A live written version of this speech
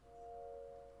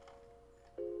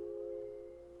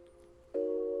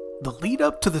The lead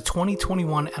up to the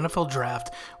 2021 NFL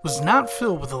Draft was not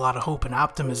filled with a lot of hope and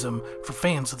optimism for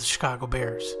fans of the Chicago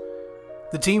Bears.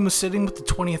 The team was sitting with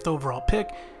the 20th overall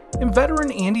pick, and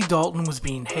veteran Andy Dalton was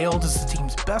being hailed as the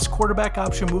team's best quarterback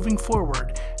option moving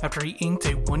forward after he inked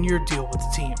a one-year deal with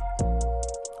the team.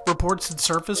 Reports had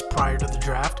surfaced prior to the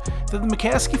draft that the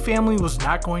McCaskey family was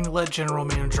not going to let general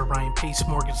manager Ryan Pace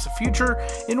mortgage the future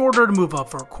in order to move up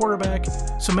for a quarterback,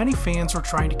 so many fans were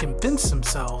trying to convince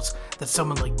themselves that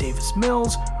someone like Davis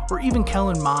Mills or even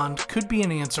Kellen Mond could be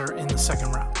an answer in the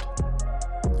second round.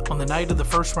 On the night of the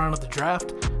first round of the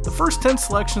draft, the first 10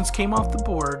 selections came off the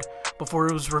board before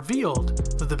it was revealed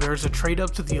that the Bears would trade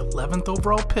up to the 11th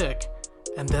overall pick,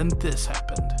 and then this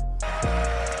happened.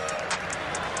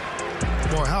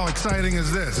 Boy, how exciting is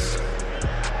this?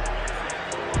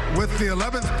 With the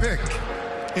 11th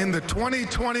pick in the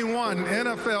 2021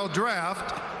 NFL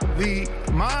Draft,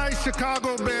 my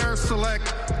Chicago Bears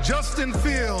select Justin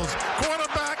Fields,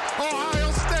 quarterback,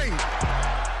 Ohio State.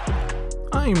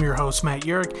 I am your host, Matt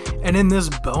Urich, and in this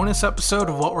bonus episode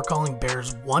of what we're calling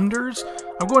Bears Wonders,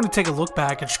 I'm going to take a look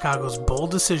back at Chicago's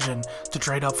bold decision to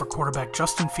trade up for quarterback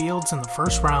Justin Fields in the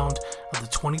first round of the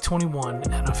 2021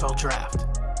 NFL Draft.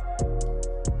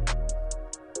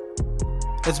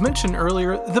 As mentioned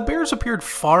earlier, the Bears appeared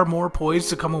far more poised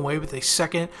to come away with a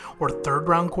second or third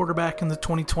round quarterback in the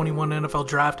 2021 NFL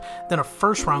Draft than a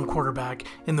first round quarterback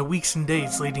in the weeks and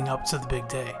days leading up to the big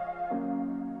day.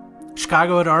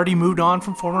 Chicago had already moved on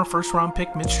from former first round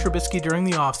pick Mitch Trubisky during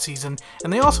the offseason,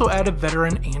 and they also added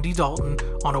veteran Andy Dalton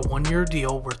on a one-year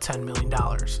deal worth $10 million.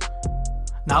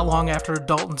 Not long after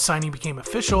Dalton's signing became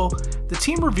official, the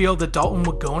team revealed that Dalton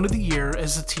would go into the year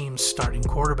as the team's starting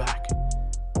quarterback.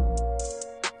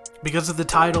 Because of the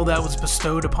title that was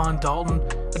bestowed upon Dalton,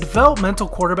 a developmental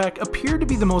quarterback appeared to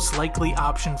be the most likely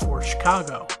option for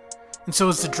Chicago. And so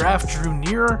as the draft drew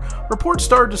nearer, reports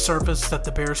started to surface that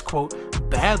the Bears, quote,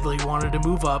 badly wanted to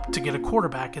move up to get a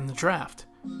quarterback in the draft.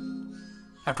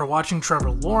 After watching Trevor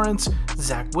Lawrence,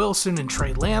 Zach Wilson, and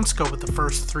Trey Lance go with the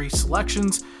first three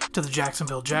selections to the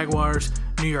Jacksonville Jaguars,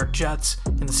 New York Jets,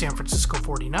 and the San Francisco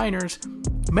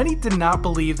 49ers, many did not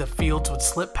believe that Fields would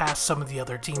slip past some of the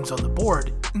other teams on the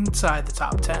board inside the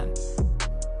top 10.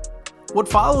 What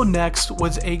followed next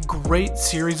was a great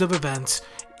series of events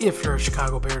if you're a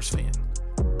Chicago Bears fan.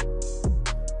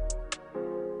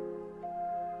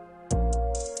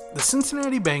 The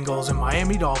Cincinnati Bengals and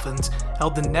Miami Dolphins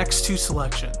held the next two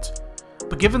selections,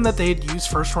 but given that they had used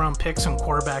first-round picks on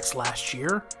quarterbacks last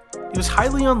year, it was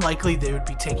highly unlikely they would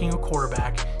be taking a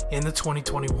quarterback in the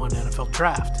 2021 NFL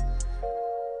Draft.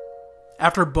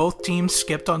 After both teams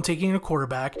skipped on taking a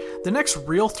quarterback, the next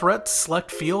real threat to select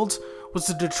Fields was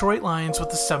the Detroit Lions with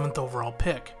the 7th overall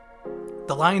pick.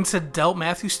 The Lions had dealt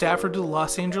Matthew Stafford to the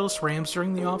Los Angeles Rams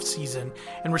during the offseason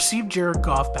and received Jared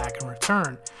Goff back in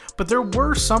return, but there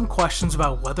were some questions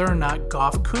about whether or not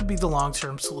Goff could be the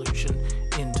long-term solution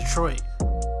in Detroit.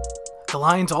 The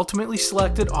Lions ultimately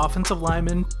selected offensive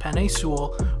lineman Penei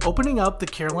Sewell, opening up the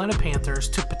Carolina Panthers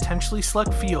to potentially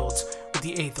select Fields with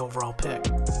the 8th overall pick.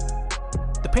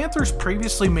 The Panthers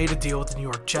previously made a deal with the New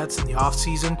York Jets in the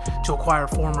offseason to acquire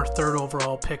former 3rd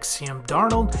overall pick Sam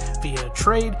Darnold via a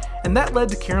trade, and that led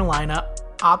to Carolina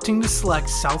opting to select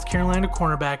South Carolina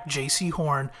cornerback J.C.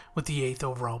 Horn with the 8th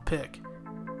overall pick.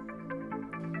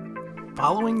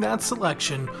 Following that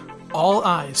selection, all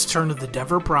eyes turned to the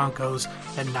Denver Broncos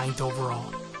at 9th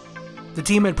overall. The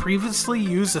team had previously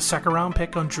used a second-round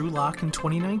pick on Drew Lock in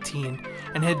 2019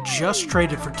 and had just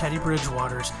traded for Teddy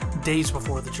Bridgewater days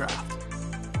before the draft.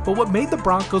 But what made the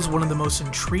Broncos one of the most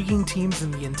intriguing teams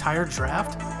in the entire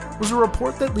draft was a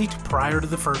report that leaked prior to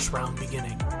the first round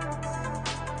beginning.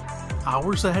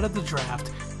 Hours ahead of the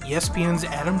draft, ESPN's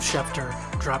Adam Schefter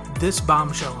dropped this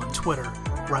bombshell on Twitter,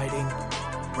 writing,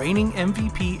 "Reigning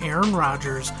MVP Aaron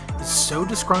Rodgers is so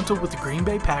disgruntled with the Green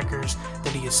Bay Packers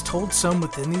that he has told some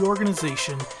within the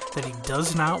organization that he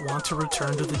does not want to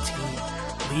return to the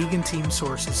team," league and team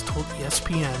sources told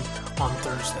ESPN on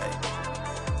Thursday.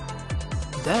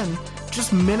 Then,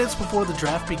 just minutes before the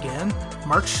draft began,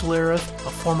 Mark Schlereth,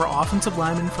 a former offensive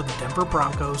lineman for the Denver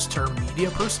Broncos turned media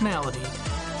personality,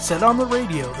 said on the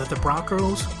radio that the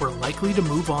Broncos were likely to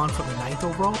move on from the 9th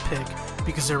overall pick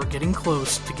because they were getting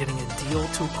close to getting a deal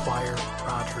to acquire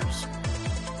Rodgers.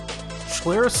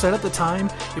 Schlereth said at the time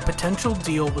a potential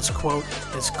deal was, quote,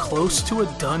 as close to a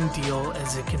done deal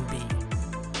as it can be.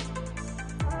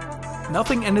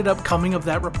 Nothing ended up coming of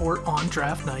that report on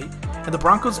draft night, and the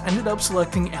Broncos ended up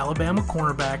selecting Alabama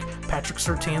cornerback Patrick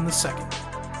Surtain II.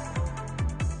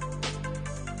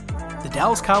 The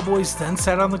Dallas Cowboys then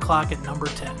sat on the clock at number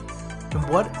 10. In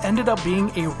what ended up being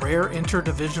a rare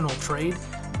interdivisional trade,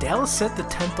 Dallas sent the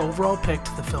 10th overall pick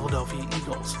to the Philadelphia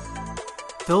Eagles.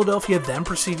 Philadelphia then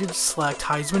proceeded to select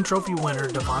Heisman Trophy winner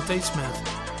Devontae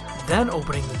Smith, then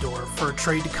opening the door for a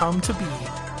trade to come to be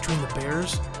between the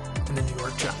Bears and the New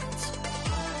York Giants.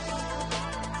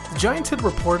 The Giants had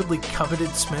reportedly coveted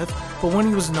Smith, but when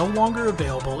he was no longer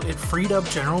available, it freed up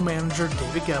general manager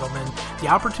David Gettleman the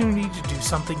opportunity to do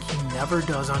something he never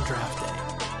does on draft day: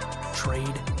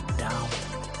 trade down.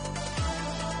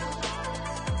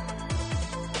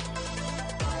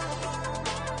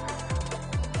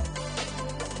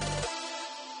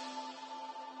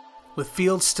 With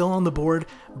Fields still on the board,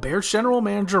 Bears general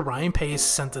manager Ryan Pace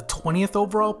sent the 20th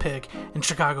overall pick and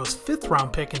Chicago's 5th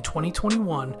round pick in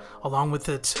 2021, along with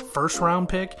its 1st round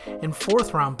pick and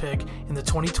 4th round pick in the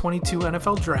 2022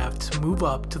 NFL Draft to move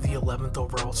up to the 11th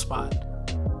overall spot.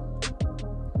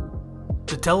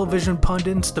 The television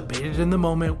pundits debated in the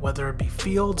moment whether it be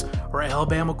Fields or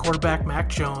Alabama quarterback Mac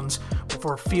Jones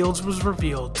before Fields was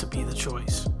revealed to be the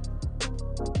choice.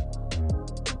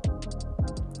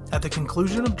 At the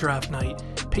conclusion of draft night,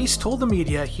 Pace told the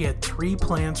media he had 3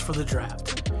 plans for the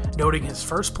draft, noting his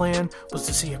first plan was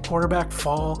to see a quarterback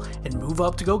fall and move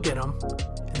up to go get him,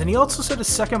 and then he also said his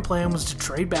second plan was to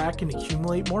trade back and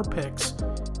accumulate more picks,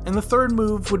 and the third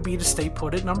move would be to stay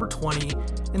put at number 20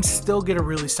 and still get a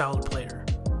really solid player.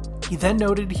 He then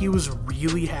noted he was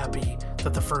really happy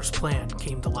that the first plan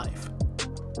came to life.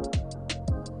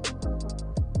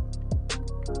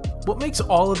 What makes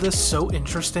all of this so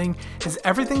interesting is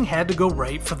everything had to go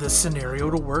right for this scenario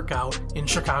to work out in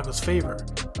Chicago's favor.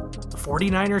 The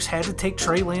 49ers had to take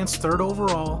Trey Lance 3rd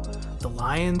overall, the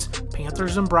Lions,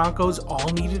 Panthers, and Broncos all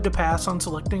needed to pass on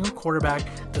selecting a quarterback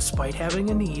despite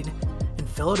having a need, and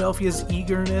Philadelphia's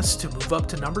eagerness to move up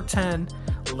to number 10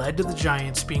 led to the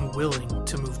Giants being willing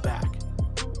to move back.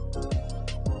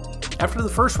 After the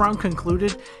first round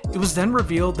concluded, it was then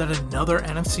revealed that another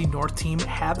NFC North team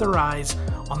had their eyes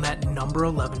on that number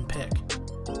 11 pick.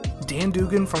 Dan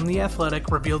Dugan from The Athletic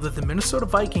revealed that the Minnesota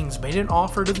Vikings made an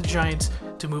offer to the Giants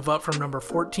to move up from number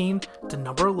 14 to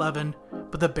number 11,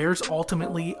 but the Bears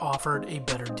ultimately offered a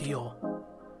better deal.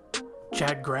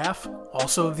 Chad Graff,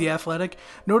 also of The Athletic,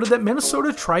 noted that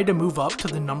Minnesota tried to move up to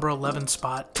the number 11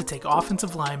 spot to take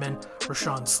offensive lineman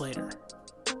Rashawn Slater.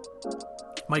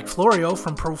 Mike Florio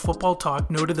from Pro Football Talk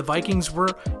noted the Vikings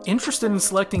were interested in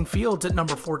selecting Fields at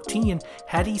number 14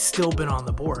 had he still been on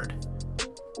the board.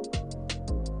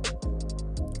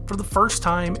 For the first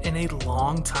time in a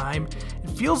long time, it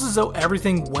feels as though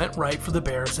everything went right for the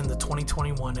Bears in the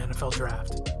 2021 NFL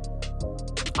Draft.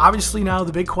 Obviously now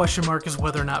the big question mark is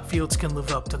whether or not Fields can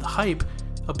live up to the hype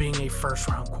of being a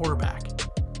first-round quarterback.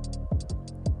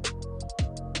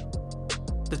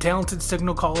 The talented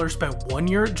signal caller spent 1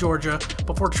 year at Georgia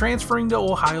before transferring to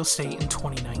Ohio State in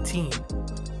 2019.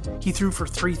 He threw for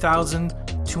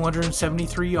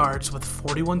 3,273 yards with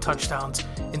 41 touchdowns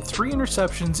and 3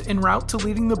 interceptions en route to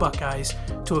leading the Buckeyes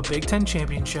to a Big Ten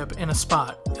championship and a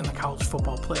spot in the college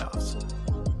football playoffs.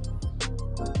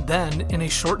 Then, in a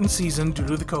shortened season due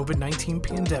to the COVID-19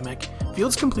 pandemic,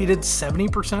 Fields completed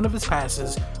 70% of his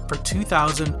passes for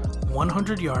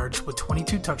 2,100 yards with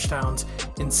 22 touchdowns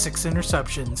and 6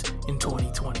 interceptions in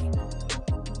 2020.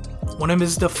 One of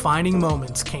his defining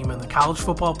moments came in the college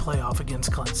football playoff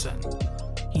against Clemson.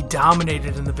 He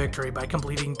dominated in the victory by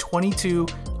completing 22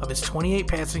 of his 28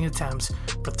 passing attempts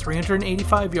for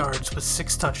 385 yards with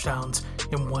 6 touchdowns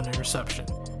and 1 interception.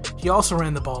 He also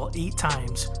ran the ball 8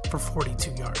 times for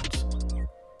 42 yards.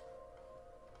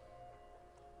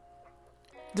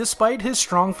 Despite his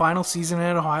strong final season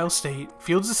at Ohio State,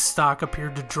 Fields' stock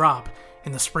appeared to drop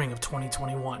in the spring of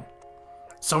 2021.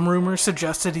 Some rumors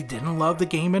suggested he didn't love the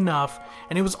game enough,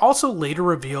 and it was also later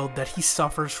revealed that he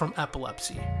suffers from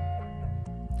epilepsy.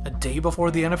 A day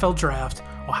before the NFL Draft,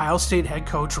 Ohio State head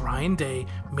coach Ryan Day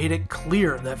made it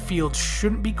clear that Fields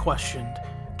shouldn't be questioned,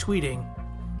 tweeting,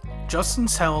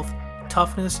 "Justin's health,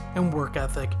 toughness, and work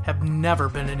ethic have never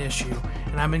been an issue,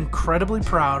 and I'm incredibly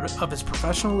proud of his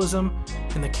professionalism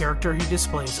and the character he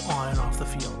displays on and off the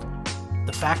field.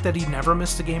 The fact that he never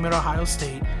missed a game at Ohio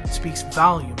State speaks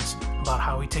volumes about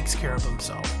how he takes care of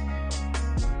himself."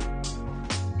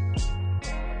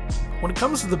 When it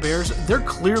comes to the Bears, they're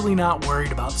clearly not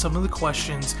worried about some of the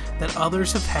questions that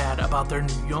others have had about their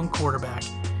new young quarterback,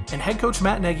 and head coach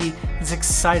Matt Nagy is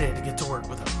excited to get to work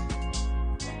with him.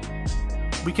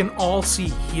 "We can all see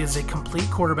he is a complete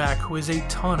quarterback who has a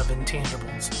ton of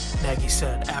intangibles," Nagy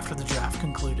said after the draft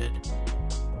concluded.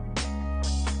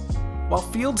 While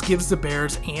Fields gives the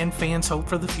Bears and fans hope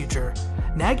for the future,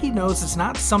 Nagy knows it's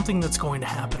not something that's going to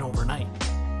happen overnight.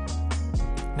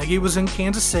 Nagy was in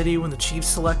Kansas City when the Chiefs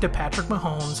selected Patrick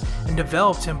Mahomes and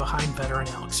developed him behind veteran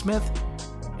Alex Smith,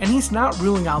 and he's not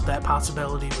ruling out that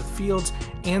possibility with Fields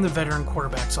and the veteran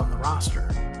quarterbacks on the roster.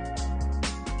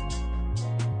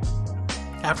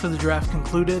 After the draft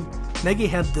concluded, Nagy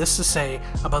had this to say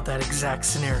about that exact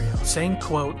scenario, saying,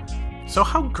 quote, "So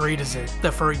how great is it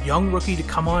that for a young rookie to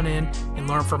come on in and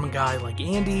learn from a guy like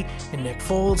Andy and Nick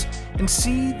Foles and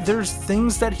see there's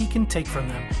things that he can take from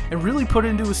them and really put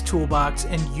into his toolbox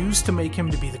and use to make him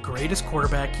to be the greatest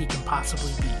quarterback he can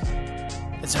possibly be."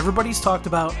 As everybody's talked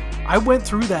about, I went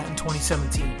through that in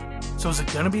 2017. So is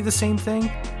it going to be the same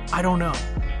thing? I don't know.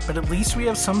 But at least we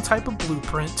have some type of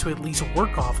blueprint to at least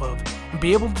work off of and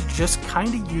be able to just kind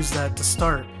of use that to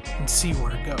start and see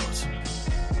where it goes.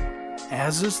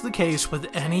 As is the case with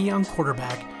any young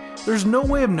quarterback, there's no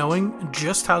way of knowing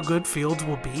just how good Fields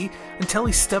will be until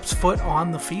he steps foot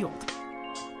on the field.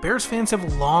 Bears fans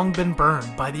have long been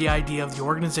burned by the idea of the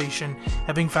organization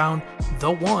having found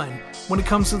the one when it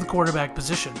comes to the quarterback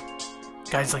position.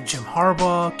 Guys like Jim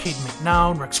Harbaugh, Cade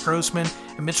McNown, Rex Grossman,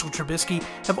 and Mitchell Trubisky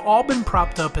have all been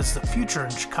propped up as the future in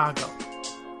Chicago.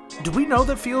 Do we know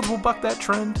that Fields will buck that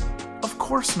trend? Of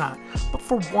course not. But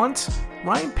for once,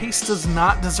 Ryan Pace does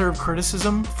not deserve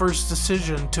criticism for his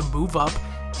decision to move up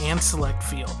and select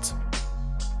Fields.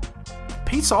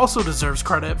 Pace also deserves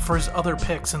credit for his other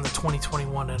picks in the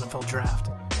 2021 NFL Draft.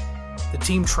 The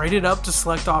team traded up to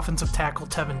select offensive tackle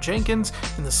Tevin Jenkins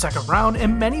in the second round,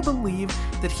 and many believe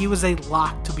that he was a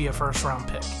lock to be a first-round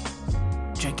pick.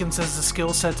 Jenkins has the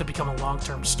skill set to become a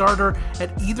long-term starter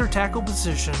at either tackle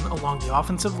position along the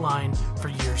offensive line for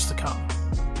years to come.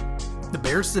 The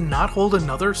Bears did not hold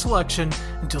another selection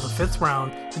until the 5th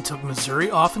round and took Missouri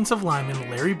offensive lineman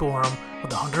Larry Borom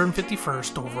with the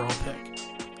 151st overall pick.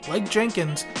 Like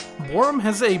Jenkins, Borom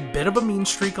has a bit of a mean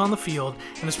streak on the field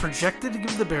and is projected to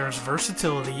give the Bears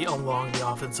versatility along the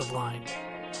offensive line.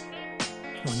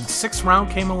 When the 6th round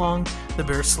came along, the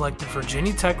Bears selected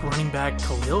Virginia Tech running back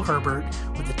Khalil Herbert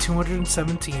with the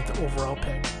 217th overall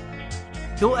pick.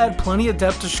 He'll add plenty of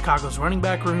depth to Chicago's running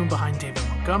back room behind David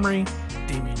Montgomery,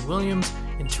 Damian Williams,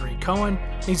 and Tariq Cohen,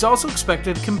 and he's also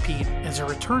expected to compete as a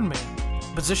return man,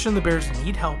 a position the Bears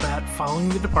need help at following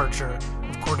the departure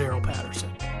of Cordero Patterson.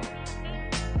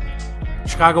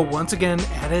 Chicago once again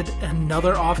added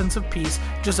another offensive piece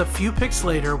just a few picks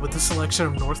later with the selection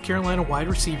of North Carolina wide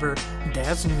receiver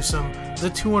Daz Newsome, the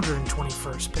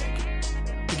 221st pick.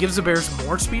 He gives the Bears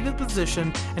more speed at the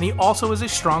position, and he also has a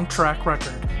strong track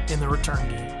record in the return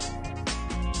game.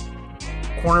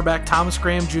 Cornerback Thomas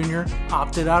Graham Jr.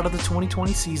 opted out of the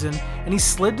 2020 season, and he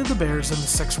slid to the Bears in the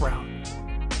 6th round.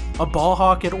 A ball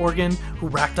hawk at Oregon who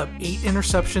racked up 8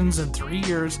 interceptions in 3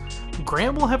 years,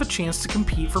 Graham will have a chance to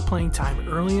compete for playing time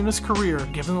early in his career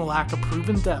given the lack of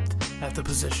proven depth at the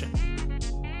position.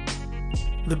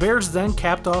 The Bears then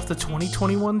capped off the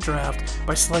 2021 draft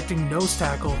by selecting nose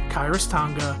tackle Khyiris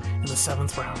Tonga in the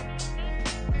 7th round.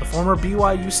 The former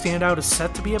BYU standout is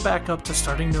set to be a backup to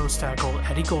starting nose tackle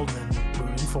Eddie Goldman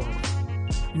moving forward.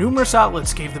 Numerous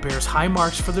outlets gave the Bears high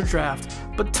marks for their draft,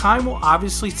 but time will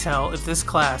obviously tell if this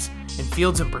class, and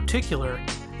Fields in particular,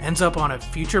 ends up on a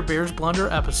future Bears Blunder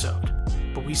episode,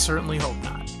 but we certainly hope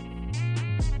not.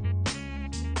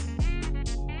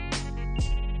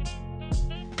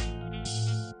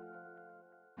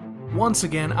 Once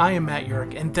again, I am Matt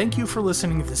Urich, and thank you for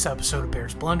listening to this episode of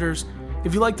Bears Blunders.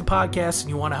 If you like the podcast and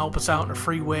you want to help us out in a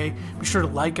free way, be sure to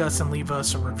like us and leave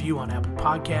us a review on Apple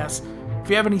Podcasts. If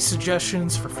you have any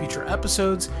suggestions for future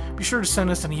episodes, be sure to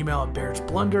send us an email at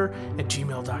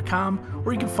bearsblunder@gmail.com,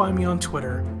 or you can find me on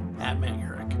Twitter at Matt Urich.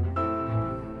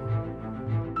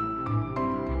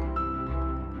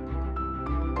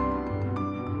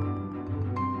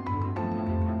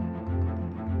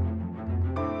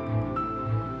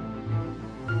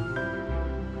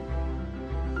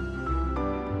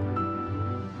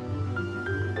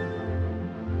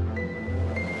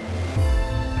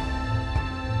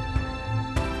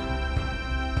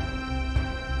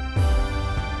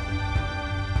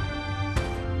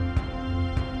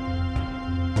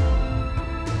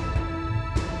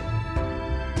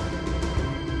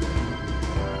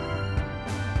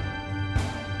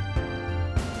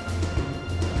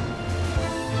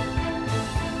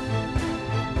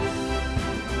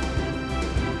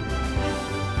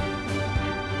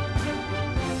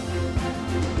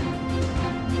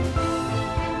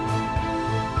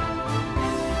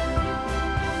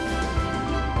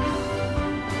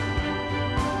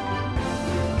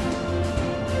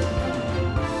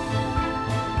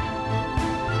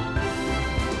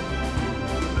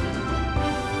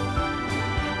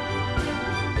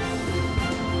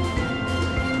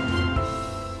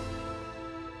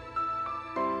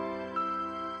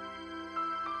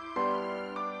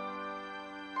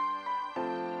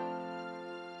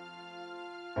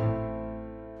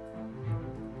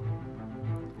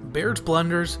 Baird's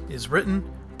Blunders is written,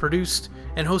 produced,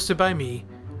 and hosted by me,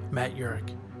 Matt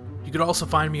Urich. You can also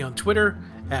find me on Twitter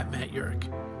at Matt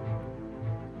Urich.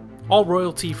 All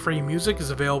royalty-free music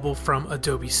is available from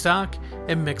Adobe Stock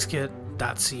and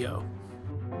Mixkit.co.